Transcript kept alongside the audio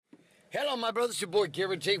Hello, my brothers. It's your boy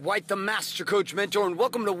Garrett J. White, the Master Coach Mentor, and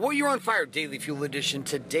welcome to Warrior on Fire Daily Fuel Edition.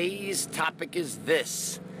 Today's topic is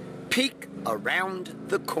this: peek around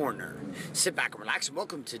the corner. Sit back and relax, and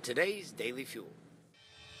welcome to today's Daily Fuel.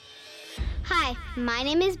 Hi, my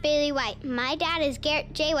name is Bailey White. My dad is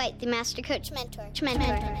Garrett J. White, the Master Coach Mentor.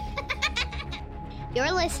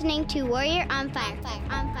 You're listening to Warrior on Fire.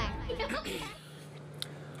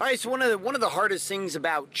 All right, so one of the hardest things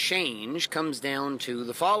about change comes down to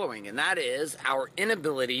the following, and that is our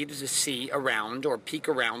inability to see around or peek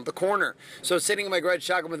around the corner. So sitting in my garage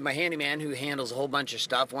shotgun with my handyman who handles a whole bunch of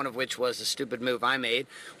stuff, one of which was a stupid move I made,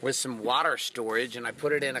 was some water storage, and I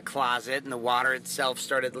put it in a closet, and the water itself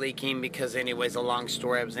started leaking because, anyways, a long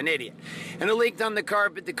story, I was an idiot. And it leaked on the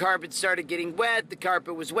carpet started getting wet, the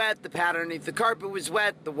carpet was wet, the pad underneath the carpet was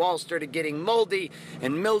wet, the wall started getting moldy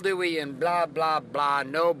and mildewy and blah, blah, blah,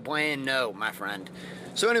 no bueno, my friend.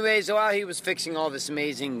 So anyways, while he was fixing all this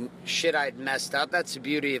amazing shit I'd messed up, that's the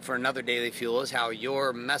beauty for another Daily Fuel, is how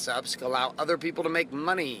your mess-ups allow other people to make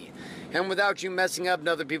money. And without you messing up,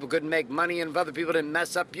 other people couldn't make money, and if other people didn't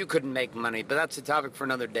mess up, you couldn't make money. But that's a topic for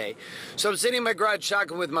another day. So I'm sitting in my garage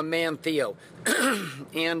shotgun with my man Theo,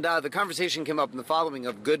 and the conversation came up in the following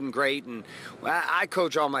of good and great, and I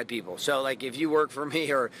coach all my people. So like if you work for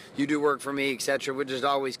me or you do work for me, etc., we're just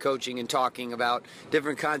always coaching and talking about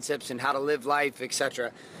different concepts and how to live life,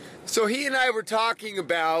 etc. So he and I were talking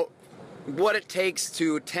about what it takes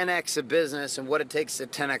to 10x a business and what it takes to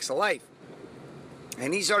 10x a life.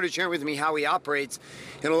 And he started sharing with me how he operates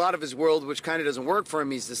in a lot of his world, which kind of doesn't work for him,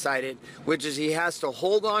 he's decided, which is he has to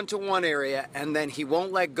hold on to one area and then he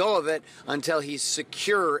won't let go of it until he's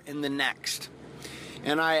secure in the next.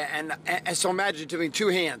 And so imagine doing two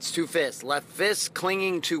hands, two fists, left fist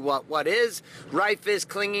clinging to what is, right fist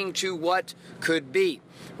clinging to what could be,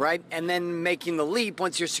 right? And then making the leap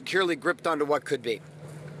once you're securely gripped onto what could be.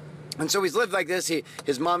 And so he's lived like this.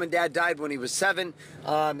 His mom and dad died when he was 7.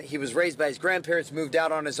 He was raised by his grandparents, moved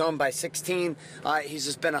out on his own by 16. He's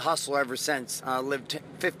just been a hustler ever since. Lived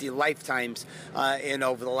 50 lifetimes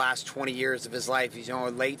over the last 20 years of his life. He's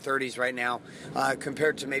in late 30s right now,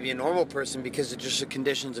 compared to maybe a normal person because of just the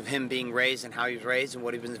conditions of him being raised and how he was raised and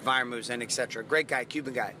what his environment was in, etc. Great guy,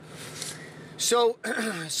 Cuban guy. So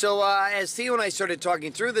as Theo and I started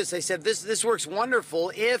talking through this, I said this works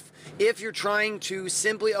wonderful if you're trying to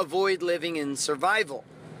simply avoid living in survival.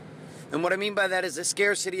 And what I mean by that is the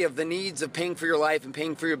scarcity of the needs of paying for your life and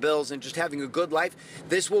paying for your bills and just having a good life.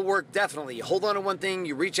 This will work definitely. You hold on to one thing,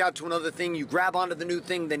 you reach out to another thing, you grab onto the new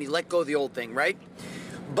thing, then you let go of the old thing, right?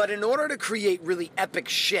 But in order to create really epic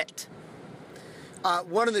shit,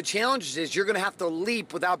 one of the challenges is you're going to have to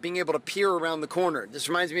leap without being able to peer around the corner. This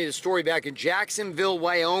reminds me of the story back in Jacksonville,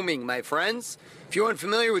 Wyoming, my friends. If you aren't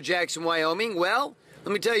familiar with Jackson, Wyoming, well,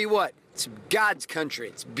 let me tell you what. It's God's country.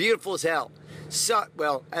 It's beautiful as hell. So,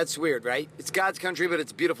 well, that's weird, right? It's God's country, but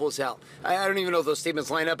it's beautiful as hell. I don't even know if those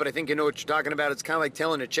statements line up, but I think you know what you're talking about. It's kind of like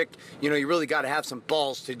telling a chick, you really got to have some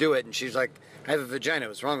balls to do it. And she's like, I have a vagina.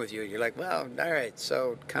 What's wrong with you? You're like, well, all right.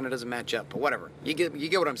 So it kind of doesn't match up, but whatever. You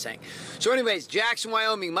get what I'm saying. So anyways, Jackson,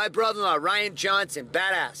 Wyoming, my brother-in-law, Ryan Johnson,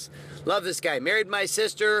 badass. Love this guy. Married my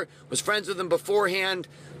sister, was friends with him beforehand.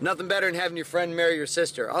 Nothing better than having your friend marry your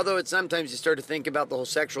sister. Although sometimes you start to think about the whole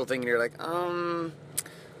sexual thing and you're like,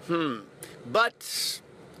 But,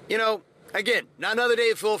 again, not another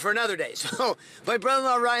day full for another day. So my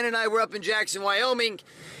brother-in-law Ryan and I were up in Jackson, Wyoming,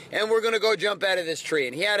 and we're going to go jump out of this tree.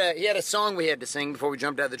 And he had a song we had to sing before we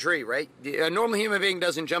jumped out of the tree, right? A normal human being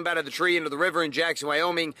doesn't jump out of the tree into the river in Jackson,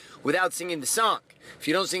 Wyoming without singing the song. If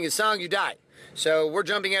you don't sing the song, you die. So we're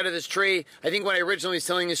jumping out of this tree. I think when I originally was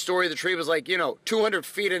telling this story, the tree was like, 200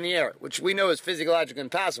 feet in the air, which we know is physiologically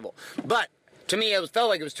impossible. But to me, it felt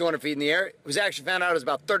like it was 200 feet in the air. It was actually found out it was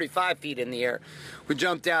about 35 feet in the air we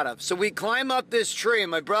jumped out of. So we climb up this tree, and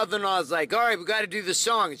my brother-in-law is like, all right, we got to do the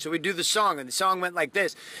song. And so we do the song, and the song went like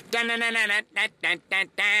this. Hey!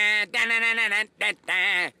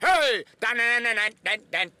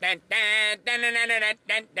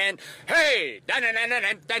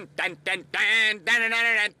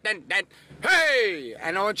 Hey!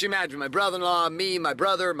 And I want you to imagine my brother-in-law, me, my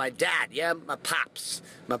brother, my dad, my pops.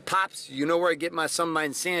 My pops, you know where I get some of my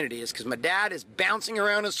insanity is because my dad is bouncing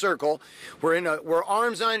around in a circle. We're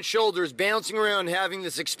arms on shoulders, bouncing around, having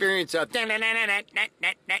this experience of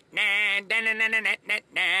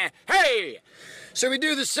hey! So we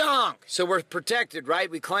do the song. So we're protected, right?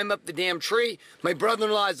 We climb up the damn tree. My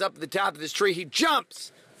brother-in-law is up at the top of this tree. He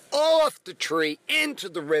jumps off the tree into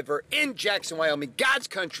the river in Jackson, Wyoming, God's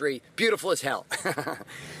country, beautiful as hell.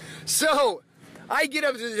 So I get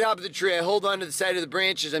up to the top of the tree. I hold on to the side of the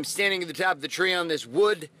branches. I'm standing at the top of the tree on this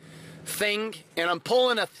wood thing, and I'm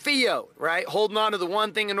pulling a Theo, right? Holding on to the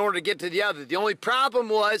one thing in order to get to the other. The only problem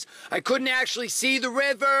was I couldn't actually see the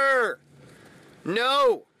river.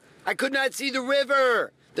 No, I could not see the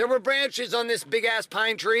river. There were branches on this big-ass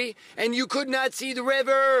pine tree, and you could not see the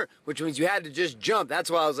river, which means you had to just jump. That's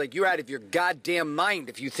why I was like, you're out of your goddamn mind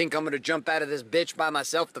if you think I'm going to jump out of this bitch by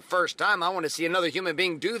myself the first time. I want to see another human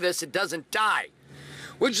being do this. It doesn't die.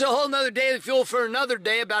 Which is a whole nother day of fuel for another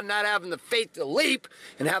day about not having the faith to leap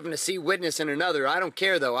and having to see witness in another. I don't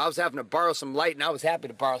care, though. I was having to borrow some light, and I was happy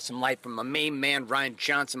to borrow some light from my main man, Ryan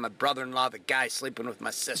Johnson, my brother-in-law, the guy sleeping with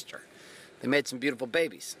my sister. They made some beautiful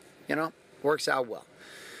babies, you know? Works out well.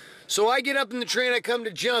 So I get up in the tree and I come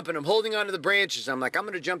to jump, and I'm holding onto the branches. I'm like, I'm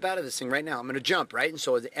going to jump out of this thing right now. I'm going to jump, right?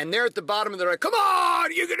 And they're at the bottom, and they're like, come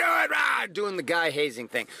on, you can do it, rah! Doing the guy hazing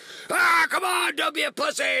thing. Ah, come on, don't be a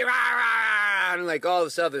pussy, rah, rah! And like all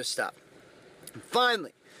this other stuff. And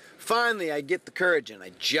finally, I get the courage and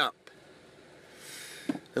I jump.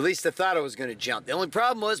 At least I thought I was going to jump. The only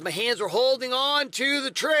problem was my hands were holding on to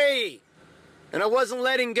the tree, and I wasn't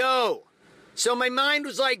letting go. So my mind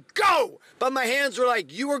was like, go! But my hands were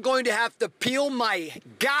like, you are going to have to peel my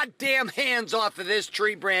goddamn hands off of this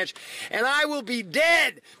tree branch, and I will be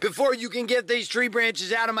dead before you can get these tree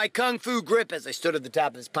branches out of my kung fu grip. As I stood at the top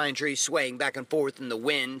of this pine tree, swaying back and forth in the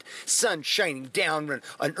wind, sun shining down in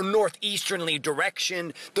a northeasternly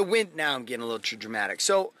direction. The wind, now I'm getting a little too dramatic.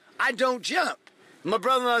 So I don't jump. My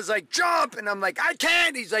brother-in-law was like, jump! And I'm like, I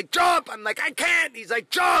can't! He's like, jump! I'm like, I can't! He's like,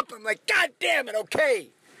 jump! I'm like, God damn it, okay!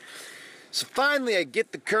 So finally, I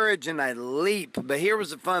get the courage and I leap. But here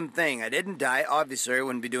was the fun thing. I didn't die. Obviously, I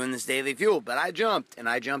wouldn't be doing this daily fuel. But I jumped, and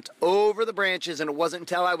I jumped over the branches, and it wasn't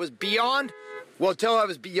until I was beyond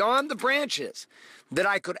the branches that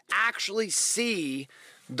I could actually see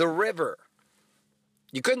the river.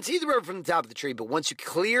 You couldn't see the river from the top of the tree, but once you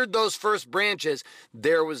cleared those first branches,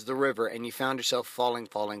 there was the river, and you found yourself falling,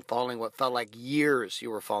 what felt like years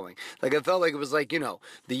you were falling. Like, it felt like it was like, you know,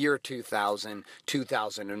 the year 2000,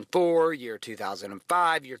 2004, year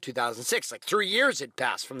 2005, year 2006. Like 3 years had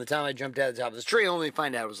passed from the time I jumped out of the top of this tree, only to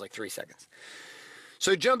find out it was like 3 seconds.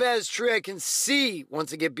 So I jump out of this tree, I can see,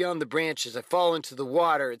 once I get beyond the branches, I fall into the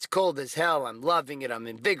water, it's cold as hell, I'm loving it, I'm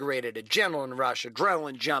invigorated, adrenaline rush,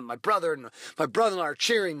 adrenaline jump, my brother-in-law are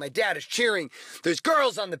cheering, my dad is cheering, there's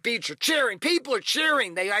girls on the beach are cheering, people are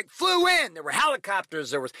cheering, they like flew in, there were helicopters,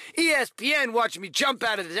 there was ESPN watching me jump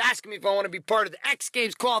out of this, asking me if I want to be part of the X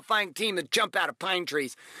Games qualifying team that jump out of pine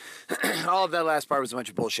trees. All of that last part was a bunch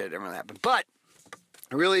of bullshit, it didn't really happen, but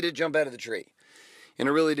I really did jump out of the tree. And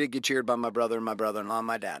I really did get cheered by my brother and my brother-in-law and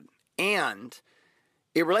my dad. And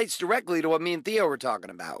it relates directly to what me and Theo were talking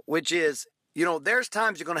about, which is, you know, there's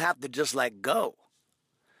times you're going to have to just let go.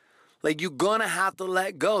 Like, you're going to have to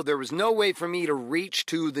let go. There was no way for me to reach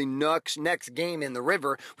to the next game in the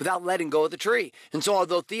river without letting go of the tree. And so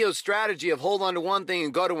although Theo's strategy of hold on to one thing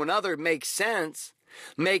and go to another makes sense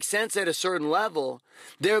at a certain level,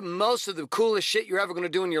 most of the coolest shit you're ever going to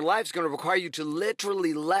do in your life is going to require you to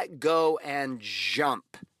literally let go and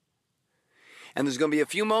jump. And there's going to be a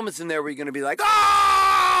few moments in there where you're going to be like,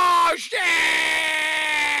 oh, shit!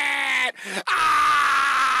 Ah!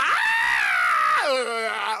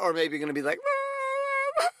 Or maybe you're going to be like,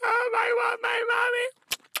 I want my mommy.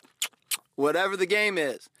 Whatever the game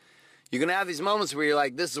is, you're going to have these moments where you're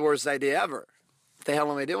like, this is the worst idea ever. What the hell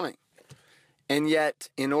am I doing? And yet,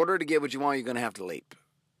 in order to get what you want, you're going to have to leap.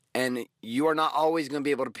 And you are not always going to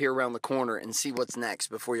be able to peer around the corner and see what's next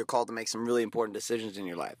before you're called to make some really important decisions in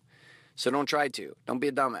your life. So don't try to. Don't be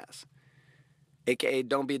a dumbass. AKA,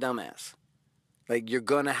 don't be a dumbass. Like, you're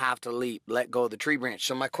going to have to leap, let go of the tree branch.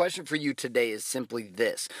 So my question for you today is simply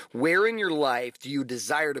this. Where in your life do you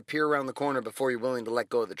desire to peer around the corner before you're willing to let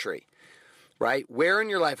go of the tree? Right? Where in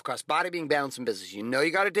your life, across body, being, balance, and business, you know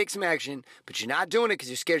you got to take some action, but you're not doing it because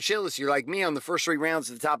you're scared shitless. You're like me on the first 3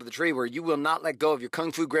 rounds at the top of the tree where you will not let go of your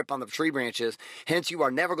kung fu grip on the tree branches. Hence, you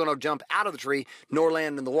are never going to jump out of the tree nor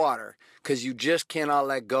land in the water because you just cannot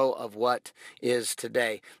let go of what is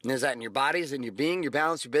today. And is that in your bodies, in your being, your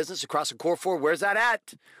balance, your business, across the core 4? Where's that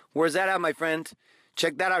at? Where's that at, my friend?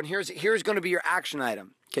 Check that out. And here's going to be your action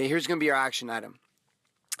item. Okay, here's going to be your action item.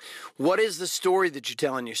 What is the story that you're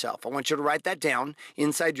telling yourself? I want you to write that down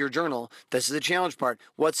inside your journal. This is the challenge part.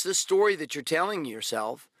 What's the story that you're telling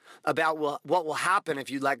yourself about what will happen if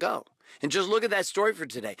you let go? And just look at that story for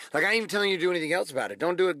today. Like, I ain't even telling you to do anything else about it.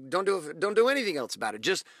 Don't do anything else about it.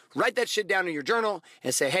 Just write that shit down in your journal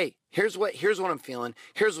and say, hey, here's what I'm feeling.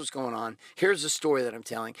 Here's what's going on. Here's the story that I'm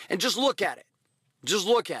telling. And just look at it. Just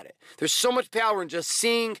look at it. There's so much power in just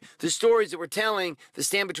seeing the stories that we're telling that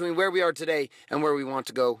stand between where we are today and where we want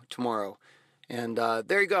to go tomorrow. And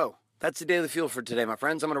there you go. That's the Daily Fuel for today, my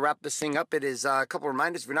friends. I'm going to wrap this thing up. It is a couple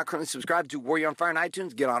reminders. If you're not currently subscribed to Warrior on Fire on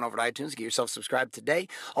iTunes, get on over to iTunes. Get yourself subscribed today.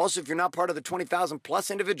 Also, if you're not part of the 20,000 plus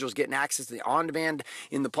individuals getting access to the on-demand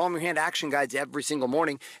in the palm of your hand action guides every single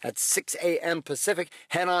morning at 6 a.m. Pacific,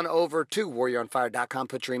 head on over to warrioronfire.com,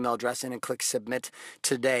 put your email address in, and click submit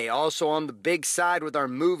today. Also on the big side with our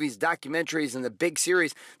movies, documentaries, and the big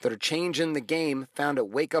series that are changing the game, found at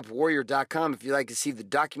wakeupwarrior.com. If you'd like to see the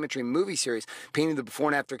documentary movie series painting the before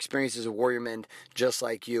and after experiences of warrior men just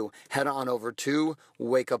like you, head on over to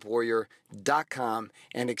wakeupwarrior.com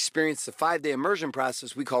and experience the 5-day immersion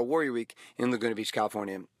process we call Warrior Week in Laguna Beach,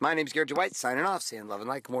 California. My name's Garrett J. White, signing off, saying love and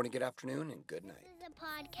light. Good morning, good afternoon, and good night. This is a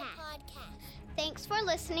podcast. Thanks for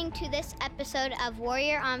listening to this episode of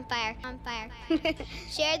Warrior on Fire.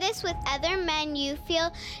 Share this with other men you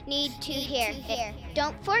feel need to hear.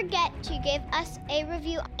 Don't forget to give us a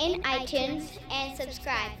review in iTunes and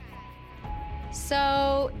subscribe.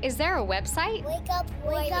 So, is there a website? Wake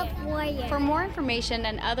Up Warrior. For more information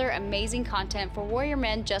and other amazing content for warrior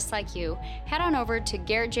men just like you, head on over to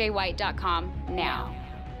GarrettJWhite.com now.